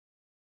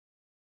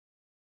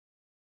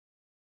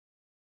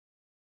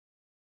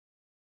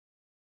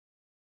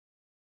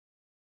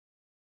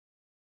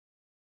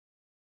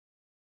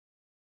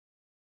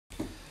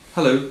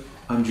Hello,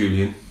 I'm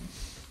Julian.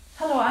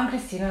 Hello, I'm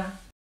Christina.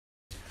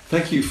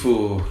 Thank you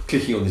for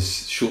clicking on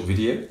this short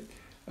video.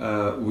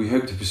 We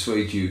hope to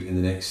persuade you in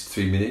the next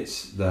 3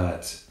 minutes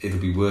that it'll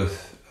be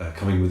worth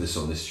coming with us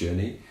on this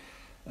journey.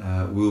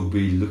 We'll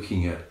be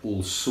looking at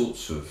all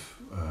sorts of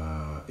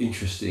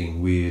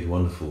interesting, weird,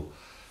 wonderful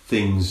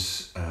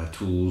things,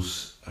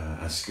 tools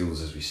and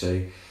skills, as we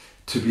say,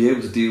 to be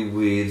able to deal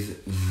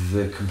with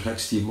the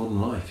complexity of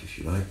modern life, if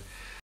you like.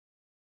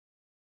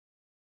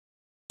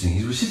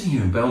 We're sitting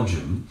here in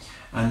Belgium,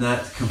 and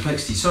that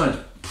complexity science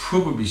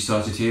probably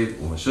started here,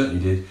 or certainly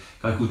did.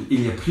 A guy called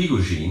Ilya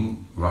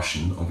Prigogine,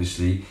 Russian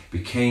obviously,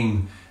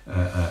 became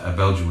a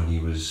Belgian when he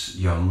was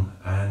young,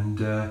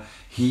 and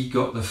he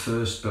got the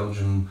first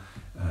Belgian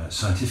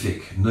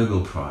scientific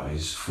Nobel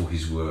Prize for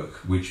his work,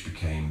 which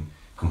became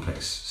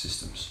complex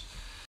systems.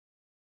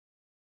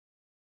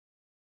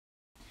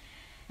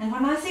 And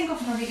when I think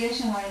of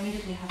navigation, I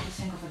immediately have to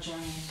think of a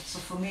journey. So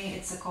for me,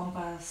 it's a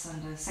compass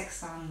and a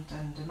sextant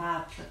and a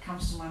map that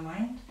comes to my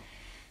mind.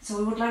 So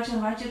we would like to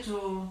invite you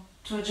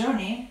to a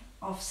journey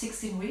of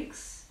 16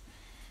 weeks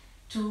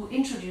to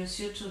introduce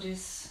you to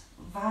this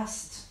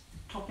vast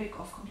topic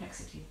of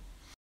complexity.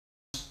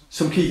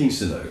 Some key things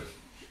to know.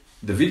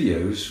 The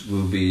videos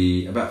will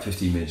be about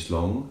 15 minutes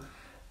long,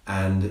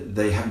 and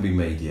they haven't been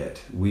made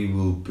yet. We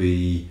will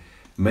be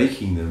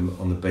making them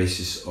on the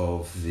basis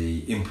of the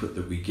input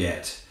that we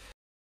get.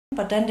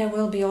 But then there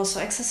will be also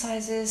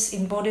exercises,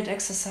 embodied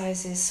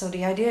exercises. So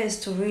the idea is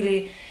to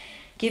really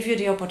give you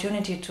the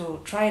opportunity to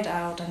try it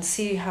out and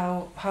see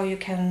what you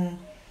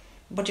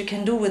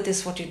can do with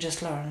this, what you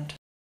just learned.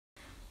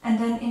 And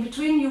then in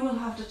between you will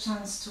have the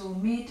chance to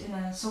meet in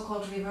a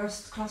so-called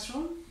reversed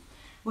classroom,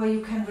 where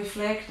you can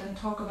reflect and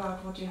talk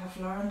about what you have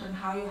learned and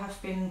how you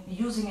have been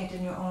using it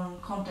in your own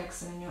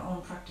context and in your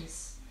own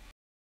practice.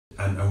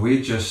 And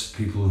we're just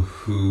people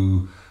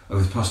who,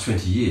 over the past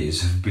 20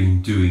 years, have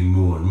been doing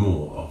more and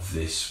more of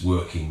this,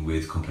 working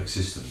with complex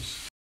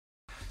systems.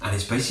 And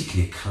it's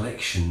basically a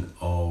collection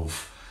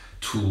of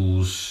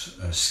tools,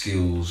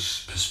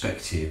 skills,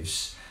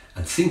 perspectives,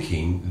 and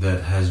thinking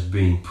that has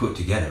been put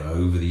together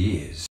over the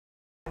years.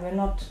 We're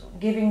not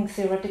giving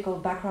theoretical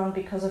background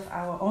because of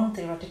our own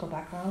theoretical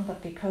background,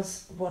 but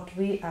because what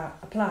we are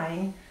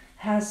applying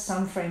has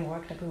some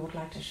framework that we would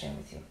like to share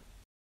with you.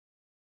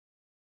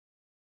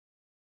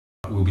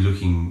 We'll be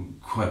looking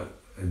quite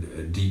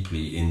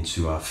deeply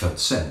into our felt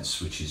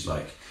sense, which is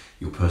like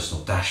your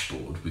personal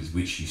dashboard with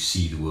which you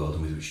see the world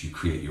and with which you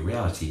create your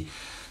reality.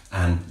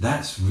 And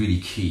that's really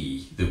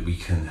key, that we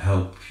can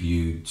help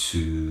you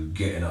to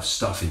get enough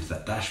stuff into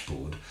that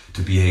dashboard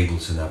to be able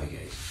to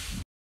navigate.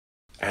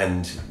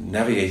 And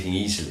navigating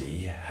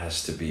easily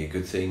has to be a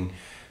good thing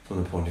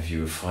from the point of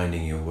view of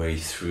finding your way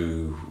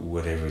through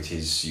whatever it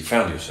is you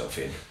found yourself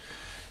in.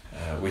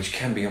 Which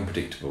can be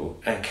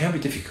unpredictable and can be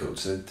difficult.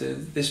 So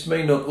this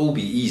may not all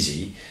be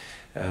easy,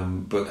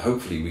 but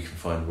hopefully we can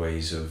find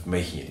ways of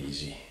making it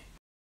easy.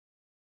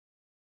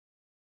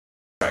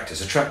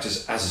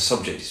 Attractors as a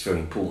subject is very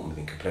important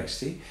within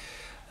complexity,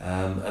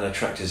 and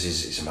attractors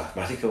is a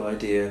mathematical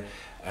idea,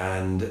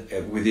 and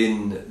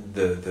within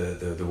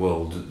the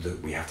world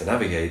that we have to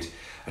navigate,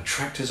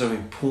 attractors are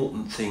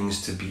important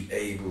things to be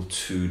able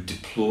to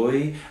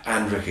deploy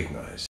and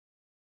recognize.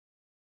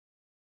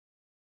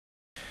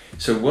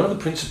 So one of the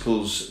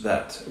principles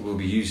that we'll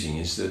be using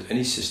is that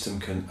any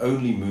system can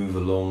only move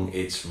along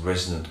its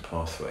resonant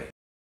pathway.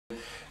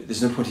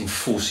 There's no point in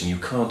forcing. You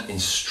can't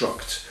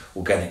instruct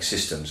organic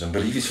systems, and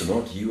believe it or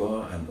not, you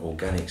are an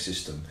organic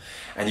system,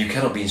 and you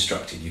cannot be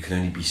instructed, you can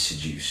only be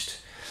seduced.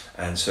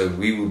 And so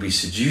we will be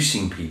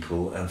seducing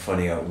people and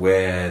finding out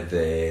where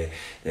their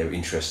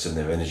interest and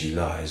their energy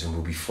lies, and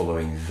we'll be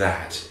following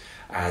that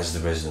as the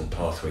resonant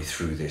pathway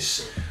through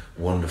this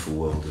wonderful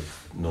world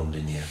of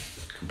non-linear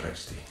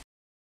complexity.